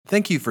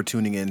Thank you for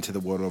tuning in to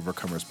the World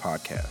Overcomers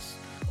podcast.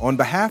 On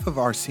behalf of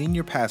our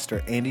senior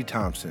pastor, Andy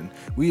Thompson,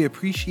 we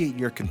appreciate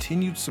your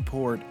continued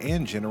support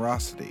and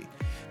generosity.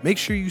 Make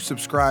sure you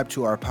subscribe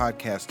to our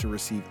podcast to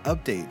receive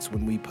updates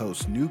when we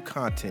post new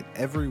content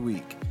every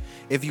week.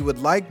 If you would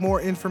like more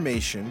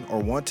information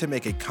or want to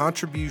make a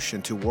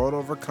contribution to World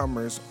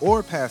Overcomers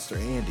or Pastor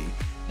Andy,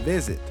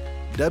 visit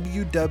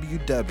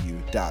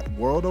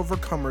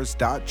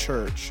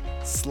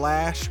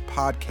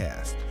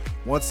www.worldovercomers.church/podcast.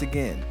 Once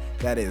again,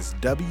 that is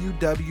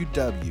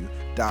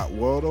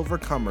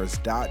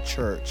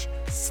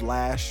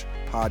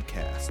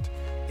www.worldovercomers.church/podcast.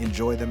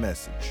 Enjoy the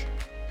message.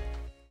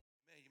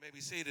 You may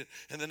be seated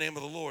in the name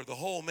of the Lord. The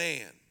whole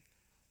man.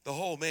 The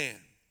whole man.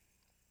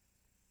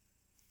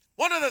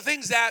 One of the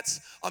things that's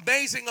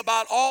amazing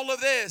about all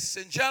of this,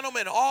 and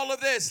gentlemen, all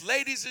of this,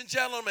 ladies and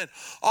gentlemen,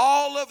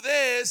 all of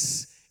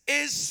this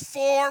is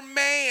for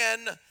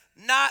man,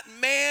 not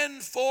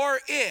man for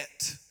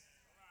it.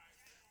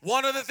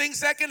 One of the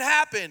things that can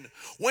happen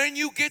when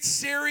you get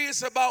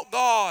serious about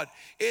God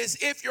is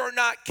if you're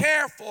not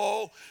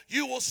careful,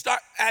 you will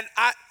start, and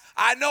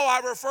I know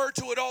I refer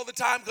to it all the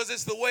time because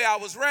it's the way I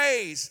was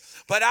raised,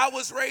 but I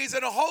was raised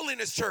in a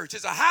holiness church.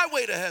 It's a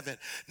highway to heaven.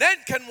 None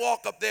can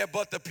walk up there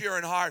but the pure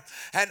in heart.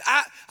 And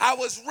I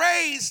was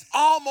raised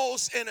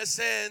almost in a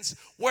sense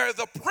where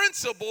the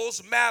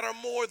principles matter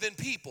more than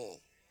people,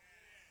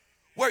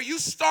 where you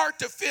start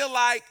to feel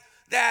like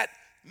that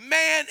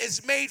man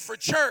is made for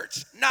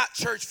church, not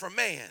church for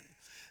man.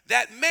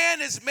 That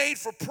man is made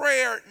for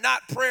prayer,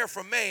 not prayer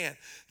for man.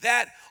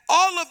 That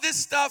all of this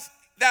stuff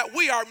that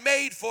we are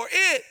made for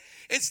it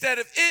instead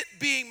of it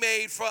being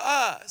made for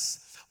us.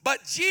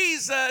 But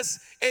Jesus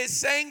is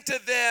saying to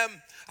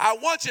them, I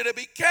want you to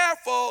be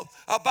careful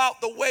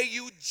about the way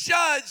you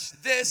judge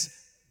this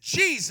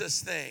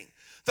Jesus thing,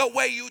 the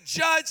way you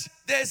judge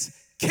this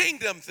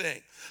kingdom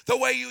thing, the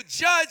way you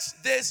judge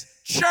this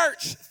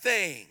church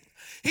thing.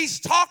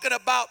 He's talking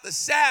about the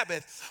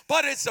Sabbath,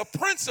 but it's a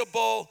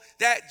principle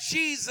that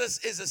Jesus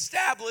is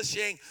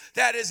establishing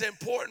that is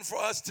important for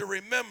us to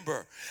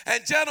remember.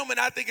 And gentlemen,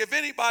 I think if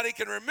anybody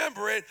can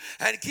remember it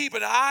and keep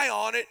an eye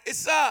on it,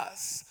 it's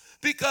us.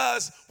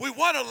 Because we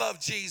want to love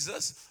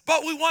Jesus,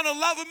 but we want to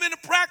love him in a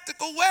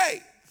practical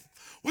way.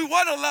 We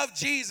want to love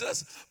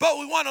Jesus, but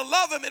we want to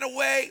love him in a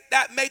way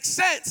that makes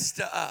sense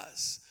to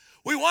us.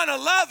 We want to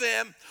love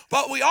him,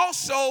 but we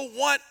also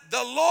want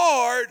the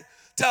Lord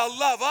to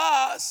love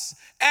us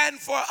and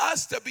for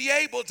us to be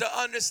able to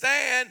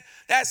understand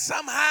that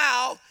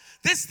somehow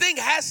this thing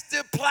has to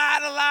apply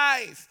to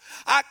life.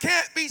 I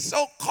can't be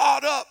so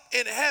caught up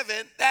in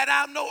heaven that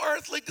I'm no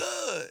earthly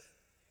good.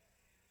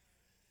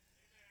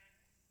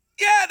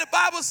 Yeah, the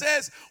Bible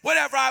says,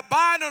 whatever I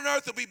bind on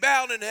earth will be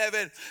bound in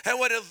heaven, and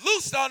what is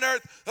loosed on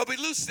earth will be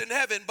loosed in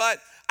heaven.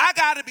 But I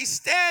got to be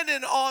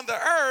standing on the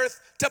earth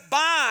to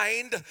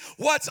bind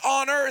what's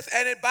on earth,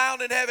 and it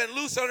bound in heaven,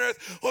 loose on earth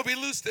will be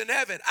loosed in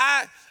heaven.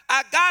 I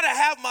got to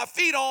have my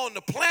feet on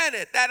the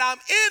planet, that I'm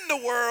in the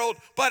world,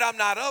 but I'm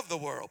not of the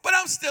world. But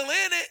I'm still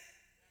in it.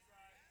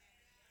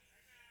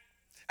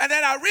 And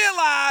then I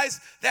realized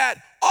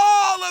that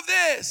all of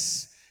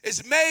this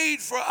is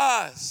made for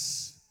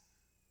us.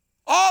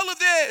 All of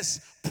this,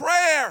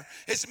 prayer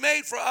is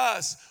made for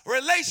us.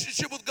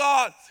 Relationship with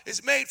God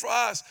is made for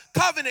us.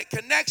 Covenant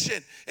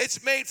connection,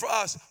 it's made for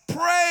us.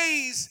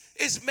 Praise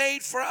is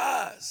made for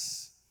us.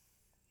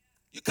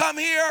 You come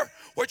here,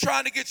 we're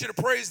trying to get you to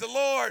praise the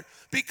Lord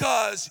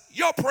because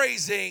you're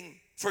praising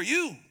for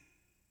you.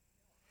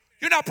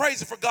 You're not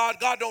praising for God.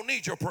 God don't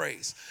need your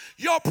praise.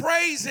 You're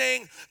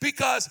praising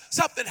because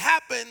something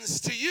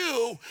happens to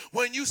you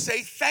when you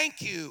say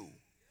thank you.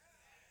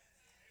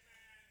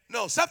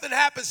 No, something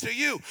happens to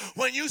you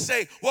when you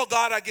say, well,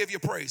 God, I give you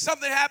praise.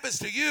 Something happens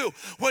to you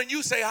when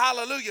you say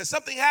hallelujah.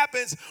 Something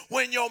happens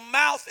when your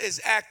mouth is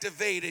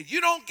activated.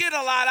 You don't get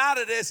a lot out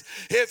of this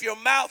if your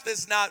mouth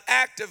is not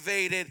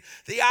activated.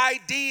 The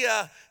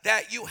idea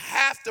that you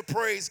have to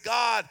praise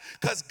God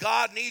because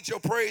God needs your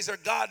praise or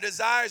God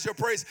desires your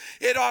praise,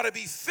 it ought to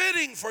be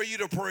fitting for you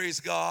to praise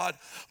God.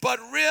 But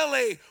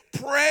really,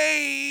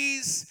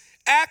 praise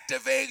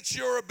activates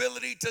your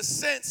ability to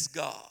sense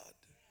God.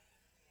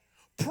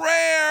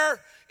 Prayer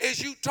is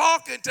you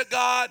talking to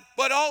God,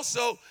 but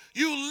also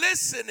you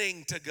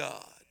listening to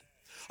God.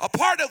 A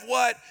part of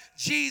what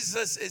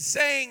Jesus is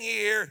saying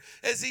here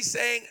is he's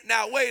saying,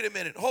 now wait a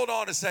minute, hold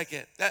on a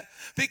second.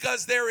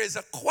 Because there is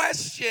a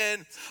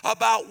question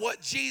about what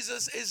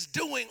Jesus is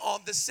doing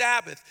on the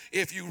Sabbath.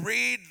 If you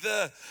read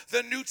the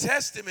New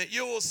Testament,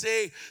 you will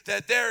see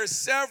that there are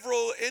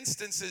several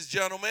instances,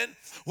 gentlemen,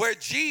 where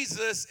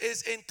Jesus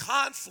is in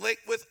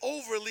conflict with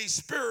overly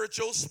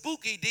spiritual,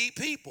 spooky, deep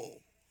people.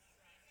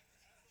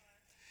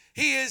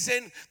 He is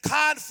in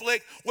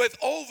conflict with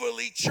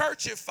overly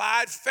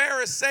churchified,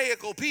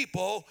 Pharisaical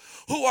people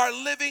who are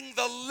living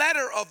the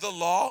letter of the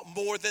law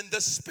more than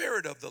the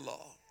spirit of the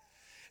law.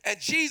 And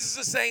Jesus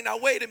is saying, now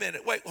wait a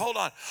minute, wait, hold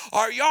on.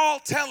 Are y'all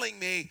telling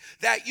me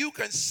that you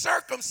can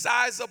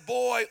circumcise a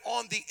boy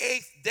on the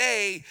 8th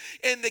day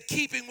in the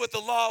keeping with the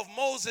law of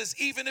Moses,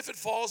 even if it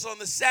falls on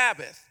the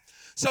Sabbath?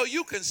 So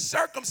you can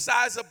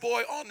circumcise a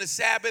boy on the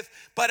Sabbath,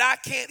 but I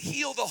can't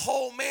heal the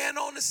whole man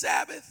on the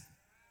Sabbath?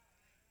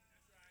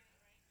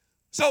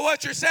 So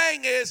what you're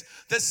saying is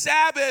the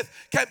Sabbath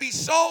can be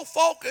so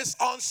focused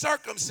on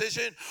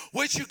circumcision,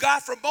 which you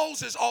got from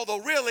Moses, although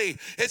really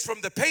it's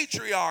from the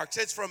patriarchs,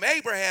 it's from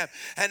Abraham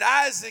and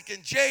Isaac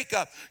and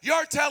Jacob.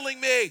 You're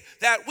telling me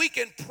that we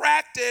can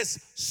practice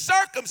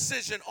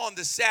circumcision on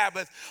the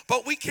Sabbath,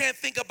 but we can't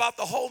think about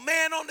the whole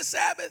man on the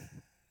Sabbath?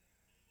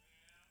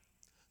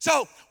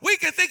 So we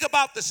can think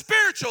about the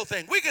spiritual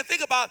thing. We can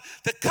think about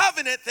the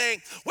covenant thing.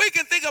 We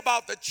can think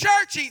about the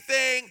churchy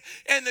thing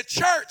in the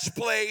church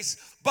place.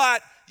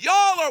 But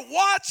y'all are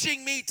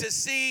watching me to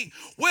see,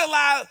 will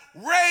I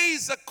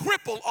raise a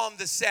cripple on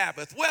the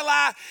Sabbath? Will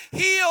I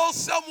heal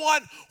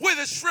someone with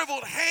a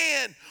shriveled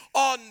hand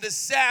on the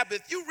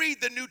Sabbath? You read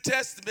the New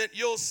Testament,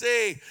 you'll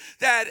see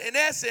that in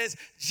essence,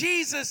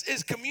 Jesus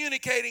is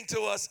communicating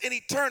to us an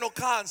eternal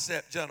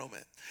concept,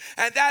 gentlemen.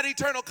 And that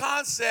eternal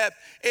concept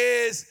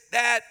is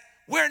that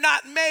we're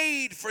not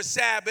made for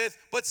Sabbath,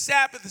 but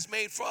Sabbath is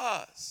made for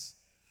us.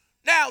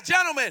 Now,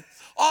 gentlemen,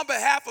 on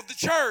behalf of the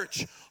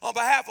church, on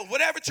behalf of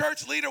whatever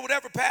church leader,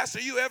 whatever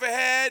pastor you ever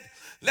had,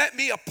 let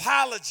me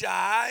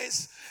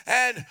apologize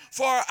and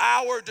for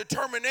our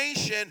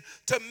determination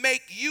to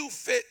make you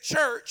fit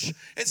church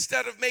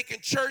instead of making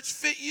church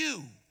fit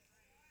you.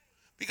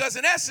 Because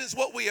in essence,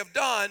 what we have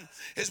done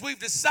is we've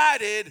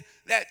decided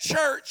that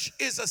church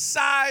is a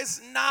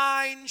size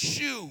 9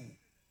 shoe.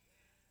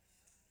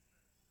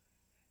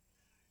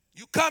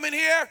 You come in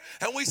here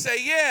and we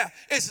say, yeah,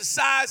 it's a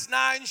size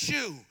 9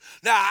 shoe.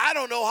 Now, I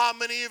don't know how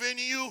many of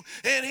you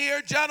in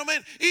here,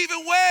 gentlemen,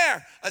 even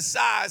wear a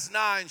size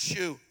 9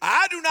 shoe.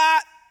 I do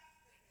not.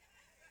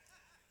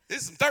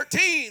 There's some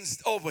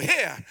 13s over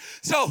here.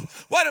 So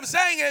what I'm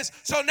saying is,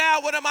 so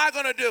now what am I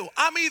going to do?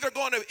 I'm either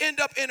going to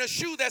end up in a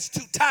shoe that's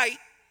too tight,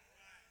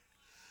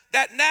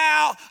 that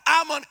now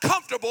I'm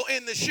uncomfortable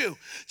in the shoe.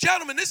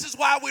 Gentlemen, this is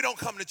why we don't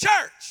come to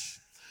church.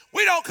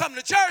 We don't come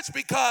to church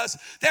because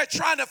they're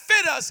trying to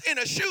fit us in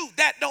a shoe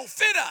that don't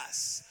fit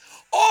us.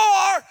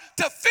 Or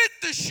to fit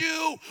the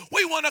shoe,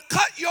 we want to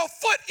cut your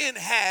foot in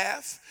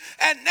half,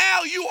 and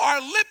now you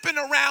are limping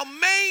around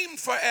maimed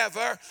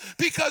forever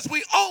because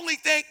we only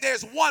think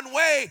there's one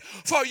way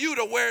for you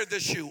to wear the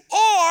shoe.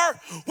 Or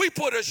we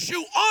put a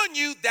shoe on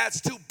you that's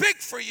too big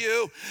for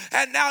you,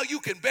 and now you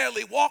can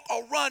barely walk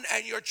or run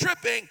and you're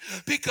tripping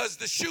because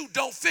the shoe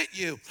don't fit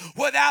you,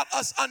 without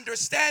us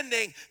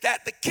understanding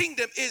that the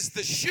kingdom is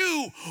the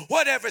shoe,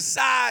 whatever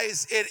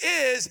size it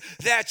is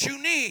that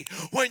you need.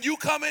 When you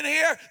come in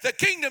here, the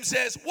kingdom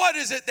says, what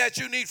is it that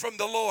you need from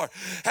the Lord?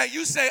 And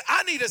you say,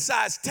 I need a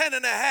size 10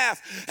 and a half.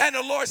 And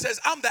the Lord says,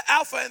 I'm the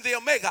Alpha and the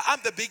Omega. I'm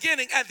the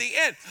beginning and the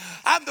end.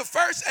 I'm the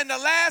first and the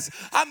last.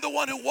 I'm the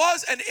one who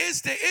was and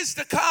is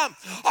to come.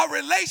 A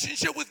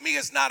relationship with me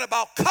is not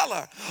about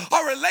color.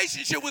 A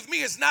relationship with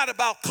me is not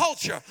about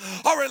culture.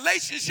 A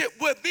relationship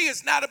with me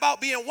is not about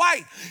being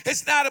white.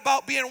 It's not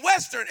about being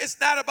Western. It's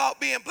not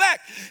about being black.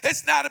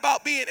 It's not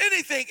about being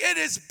anything. It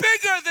is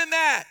bigger than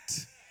that.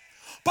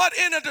 But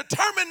in a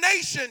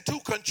determination to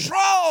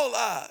control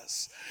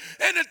us,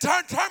 in a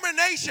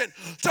determination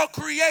to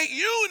create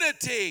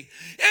unity,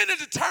 in a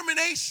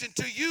determination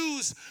to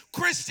use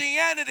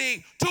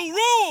Christianity to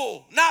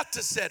rule, not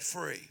to set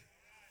free.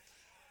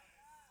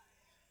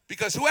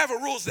 Because whoever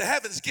rules the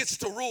heavens gets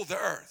to rule the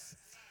earth.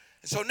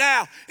 And so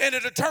now, in a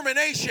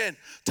determination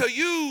to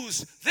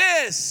use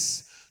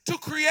this to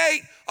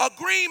create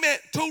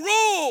agreement, to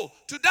rule,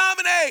 to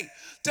dominate,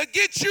 to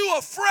get you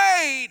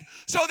afraid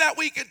so that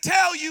we can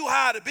tell you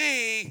how to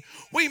be,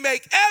 we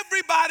make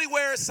everybody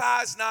wear a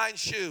size 9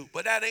 shoe.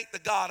 But that ain't the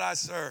God I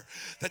serve.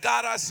 The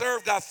God I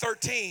serve got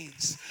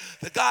 13s.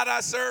 The God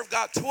I serve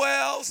got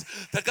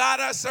 12s. The God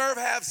I serve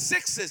have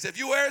 6s. If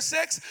you wear a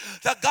 6,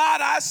 the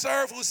God I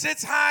serve, who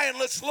sits high and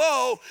looks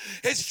low,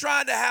 is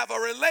trying to have a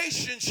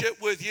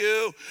relationship with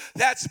you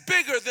that's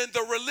bigger than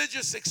the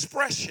religious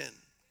expression.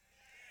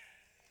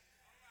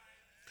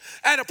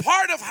 And a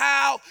part of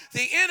how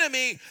the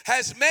enemy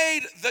has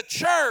made the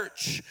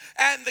church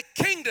and the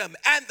kingdom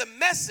and the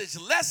message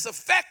less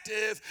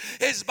effective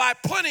is by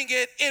putting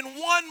it in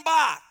one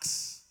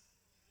box.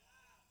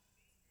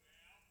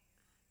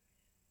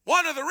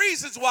 One of the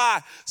reasons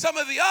why some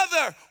of the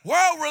other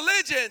world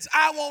religions,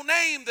 I won't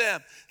name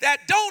them, that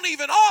don't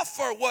even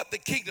offer what the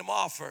kingdom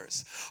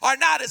offers, are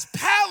not as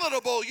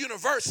palatable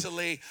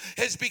universally,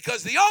 is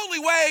because the only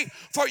way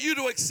for you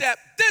to accept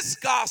this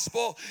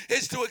gospel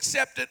is to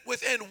accept it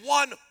within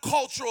one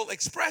cultural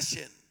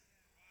expression.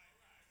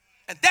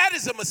 And that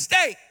is a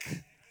mistake.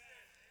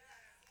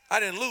 I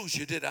didn't lose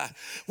you, did I?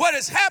 What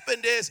has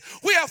happened is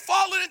we have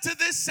fallen into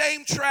this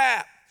same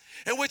trap,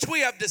 in which we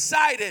have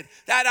decided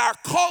that our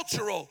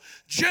cultural,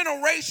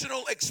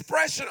 generational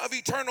expression of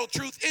eternal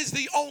truth is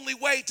the only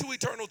way to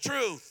eternal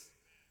truth.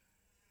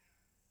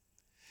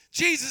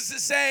 Jesus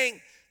is saying,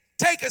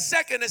 take a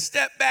second and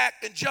step back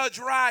and judge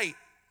right.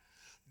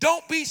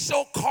 Don't be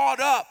so caught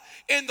up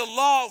in the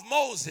law of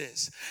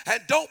Moses, and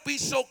don't be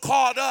so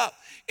caught up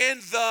in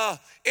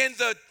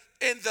the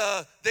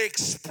the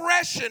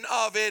expression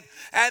of it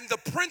and the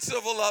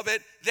principle of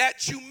it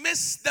that you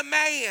miss the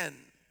man,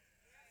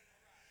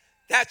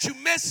 that you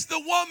miss the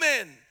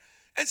woman.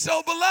 And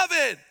so,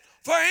 beloved,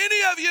 for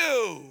any of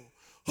you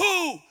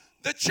who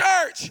the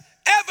church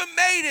ever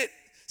made it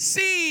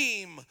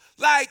seem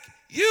like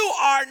you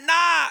are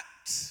not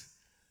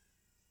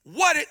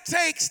what it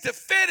takes to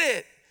fit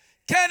it,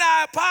 can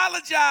I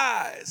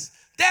apologize?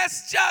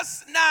 That's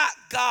just not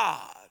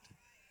God.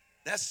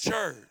 That's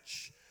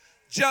church.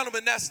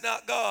 Gentlemen, that's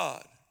not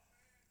God.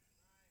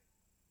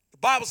 The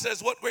Bible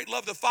says, what great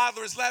love the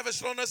Father has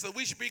lavished on us, that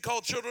we should be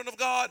called children of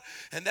God,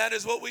 and that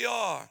is what we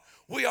are.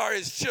 We are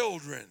his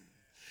children.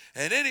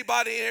 And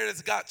anybody here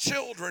that's got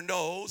children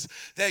knows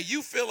that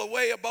you feel a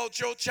way about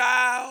your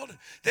child,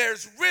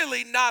 there's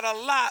really not a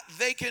lot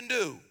they can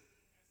do.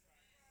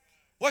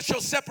 What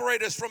shall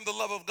separate us from the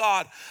love of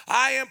God?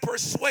 I am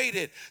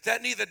persuaded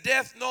that neither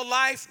death, nor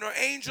life, nor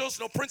angels,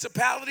 nor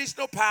principalities,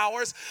 nor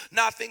powers,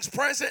 not things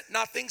present,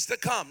 not things to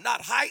come, not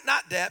height,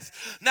 not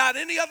depth, not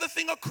any other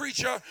thing or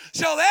creature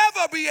shall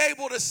ever be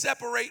able to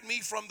separate me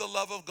from the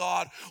love of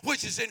God,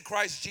 which is in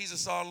Christ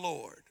Jesus our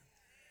Lord.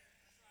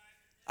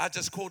 I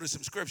just quoted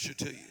some scripture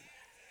to you.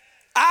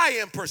 I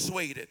am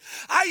persuaded.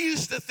 I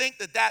used to think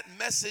that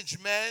message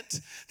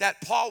meant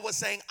that Paul was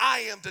saying,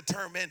 I am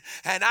determined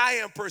and I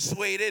am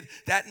persuaded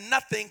that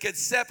nothing could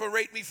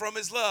separate me from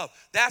his love.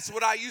 That's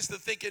what I used to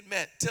think it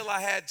meant till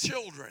I had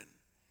children.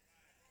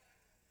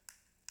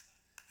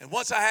 And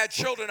once I had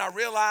children, I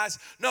realized,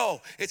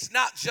 no, it's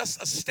not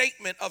just a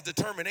statement of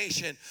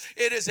determination.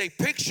 It is a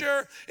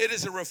picture, it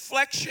is a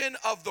reflection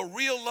of the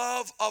real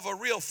love of a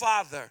real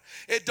father.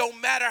 It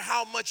don't matter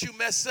how much you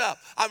mess up.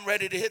 I'm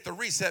ready to hit the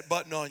reset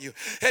button on you.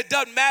 It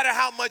doesn't matter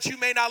how much you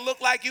may not look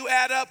like you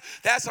add up.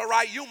 That's all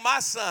right. You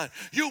my son,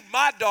 you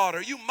my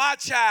daughter, you my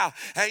child,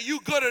 and you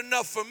good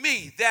enough for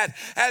me that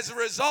as a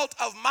result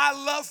of my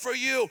love for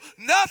you,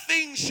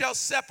 nothing shall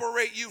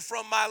separate you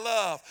from my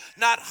love.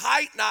 Not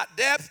height, not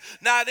depth,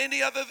 not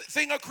any other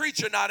thing or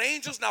creature, not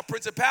angels, not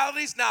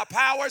principalities, not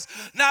powers,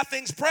 not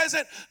things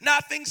present,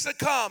 not things to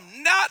come.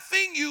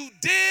 Nothing you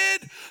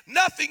did,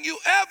 nothing you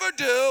ever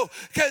do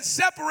can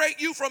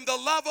separate you from the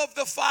love of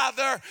the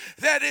Father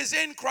that is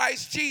in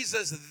Christ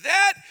Jesus.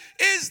 That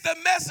is the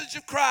message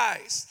of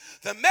Christ.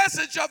 The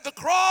message of the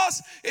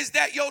cross is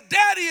that your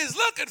daddy is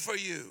looking for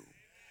you.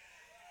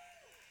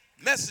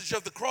 Message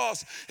of the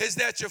cross is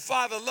that your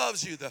Father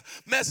loves you. The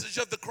message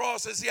of the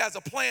cross is he has a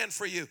plan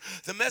for you.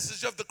 The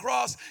message of the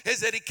cross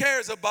is that he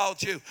cares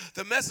about you.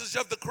 The message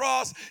of the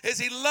cross is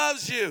he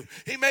loves you.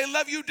 He may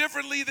love you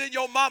differently than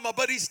your mama,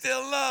 but he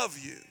still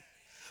loves you.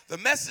 The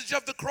message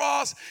of the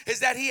cross is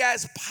that he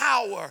has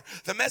power.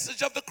 The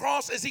message of the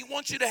cross is he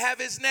wants you to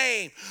have his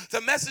name. The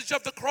message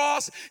of the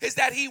cross is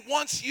that he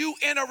wants you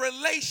in a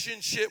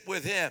relationship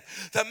with him.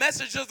 The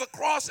message of the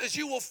cross is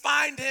you will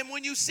find him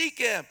when you seek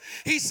him.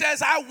 He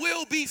says, I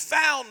will be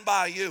found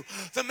by you.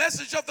 The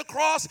message of the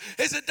cross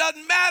is it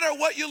doesn't matter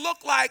what you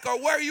look like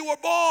or where you were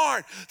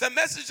born. The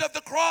message of the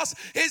cross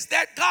is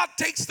that God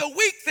takes the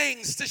weak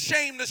things to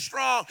shame the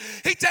strong.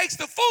 He takes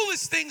the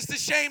foolish things to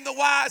shame the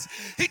wise.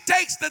 He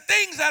takes the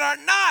things that are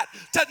not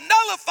to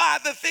nullify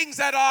the things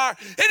that are.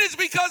 It is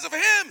because of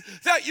him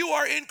that you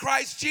are in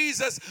Christ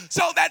Jesus,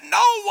 so that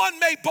no one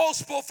may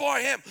boast before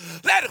him.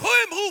 Let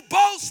him who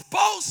boasts,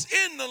 boast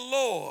in the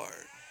Lord.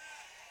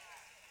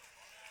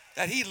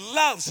 That he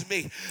loves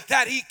me,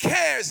 that he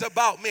cares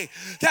about me,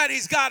 that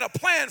he's got a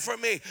plan for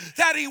me,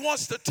 that he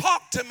wants to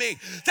talk to me,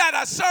 that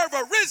I serve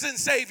a risen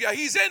Savior.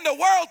 He's in the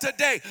world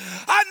today.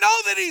 I know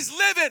that he's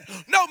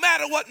living no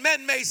matter what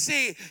men may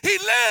see. He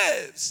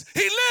lives.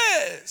 He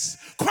lives.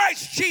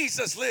 Christ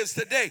Jesus lives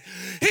today.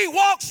 He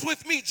walks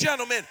with me,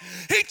 gentlemen.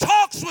 He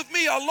talks with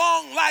me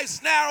along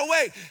life's narrow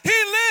way. He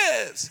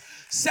lives.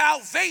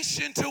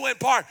 Salvation to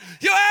impart.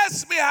 You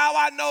ask me how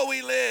I know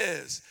he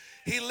lives.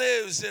 He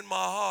lives in my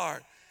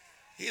heart.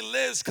 He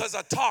lives because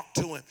I talk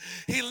to him.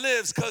 He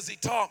lives because he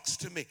talks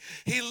to me.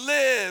 He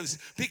lives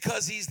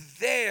because he's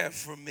there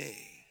for me.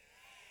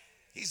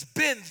 He's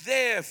been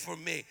there for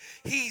me.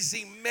 He's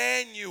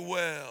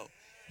Emmanuel.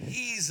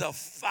 He's a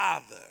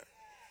father.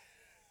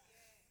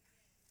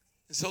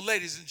 And so,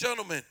 ladies and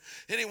gentlemen,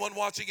 anyone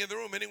watching in the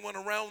room, anyone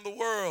around the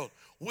world,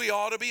 we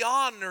ought to be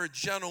honored,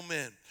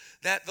 gentlemen,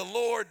 that the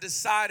Lord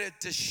decided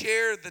to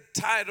share the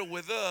title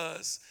with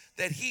us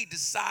that he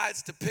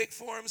decides to pick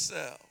for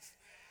himself.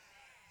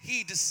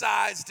 He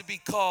decides to be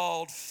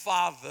called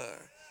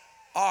Father.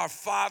 Our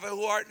Father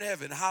who art in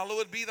heaven,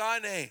 hallowed be thy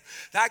name.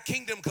 Thy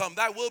kingdom come,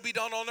 thy will be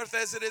done on earth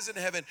as it is in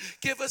heaven.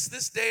 Give us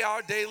this day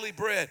our daily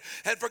bread,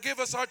 and forgive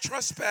us our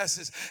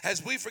trespasses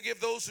as we forgive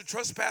those who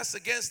trespass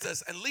against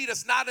us. And lead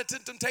us not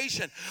into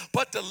temptation,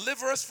 but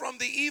deliver us from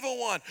the evil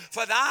one.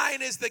 For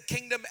thine is the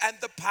kingdom and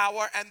the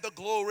power and the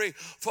glory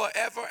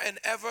forever and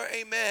ever.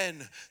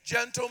 Amen.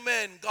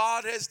 Gentlemen,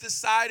 God has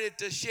decided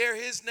to share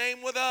his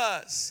name with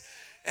us.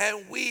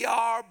 and we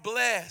are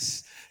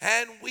blessed,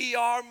 and we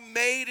are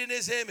made in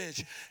his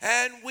image,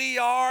 and we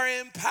are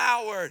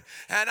empowered.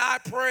 And I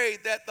pray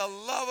that the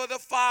love of the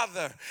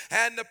Father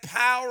and the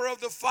power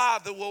of the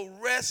Father will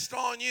rest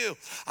on you.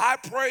 I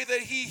pray that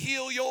he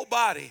heal your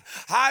body.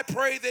 I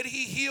pray that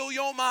he heal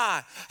your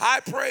mind. I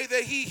pray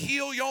that he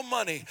heal your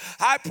money.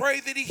 I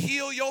pray that he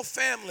heal your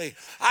family.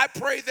 I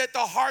pray that the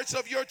hearts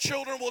of your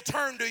children will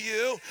turn to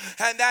you,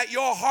 and that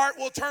your heart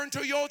will turn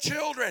to your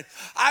children.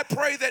 I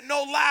pray that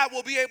no lie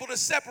will be able to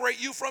separate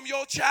you from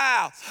your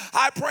child.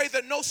 I pray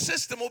that no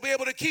system will be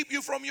able to keep you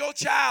from your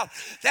child.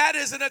 That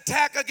is an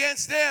attack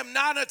against them,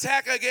 not an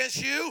attack against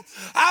you.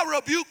 I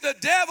rebuke the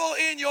devil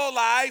in your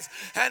life,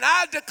 and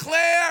I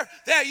declare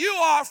that you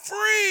are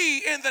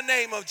free in the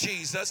name of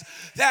Jesus,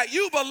 that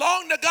you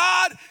belong to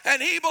God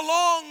and he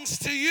belongs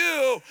to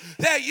you,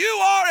 that you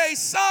are a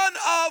son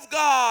of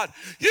God.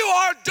 You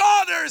are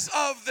daughters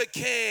of the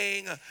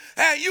King,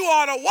 and you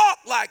ought to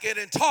walk like it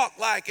and talk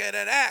like it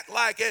and act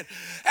like it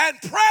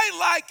and pray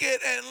like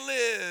it and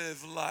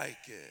live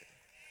like it,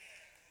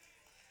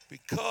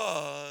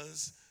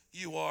 because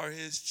you are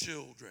his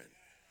children.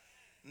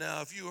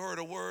 Now, if you heard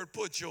a word,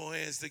 put your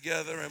hands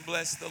together and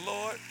bless the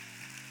Lord.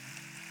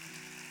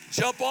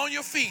 Jump on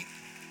your feet.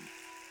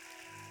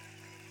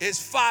 It's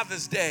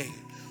Father's Day.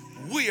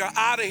 We are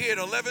out of here at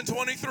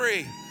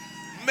 11:23.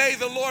 May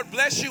the Lord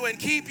bless you and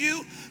keep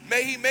you.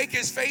 May he make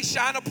his face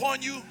shine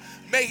upon you.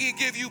 May he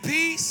give you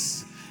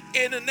peace.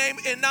 In the name,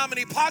 in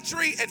nomine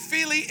Patri et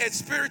Filii et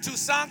Spiritus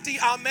Sancti.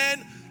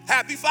 Amen.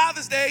 Happy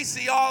Father's Day.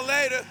 See y'all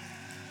later.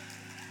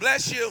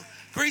 Bless you.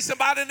 Greet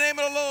somebody in the name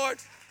of the Lord.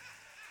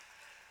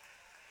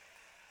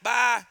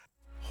 Bye.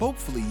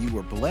 Hopefully you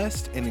were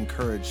blessed and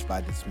encouraged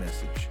by this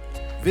message.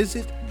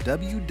 Visit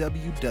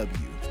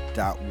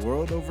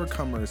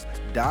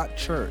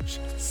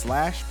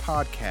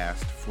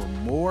www.worldovercomers.church/podcast for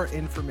more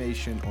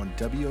information on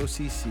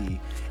WOCC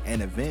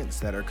and events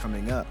that are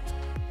coming up.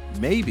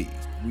 Maybe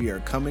we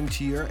are coming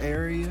to your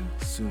area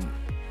soon.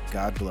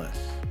 God bless.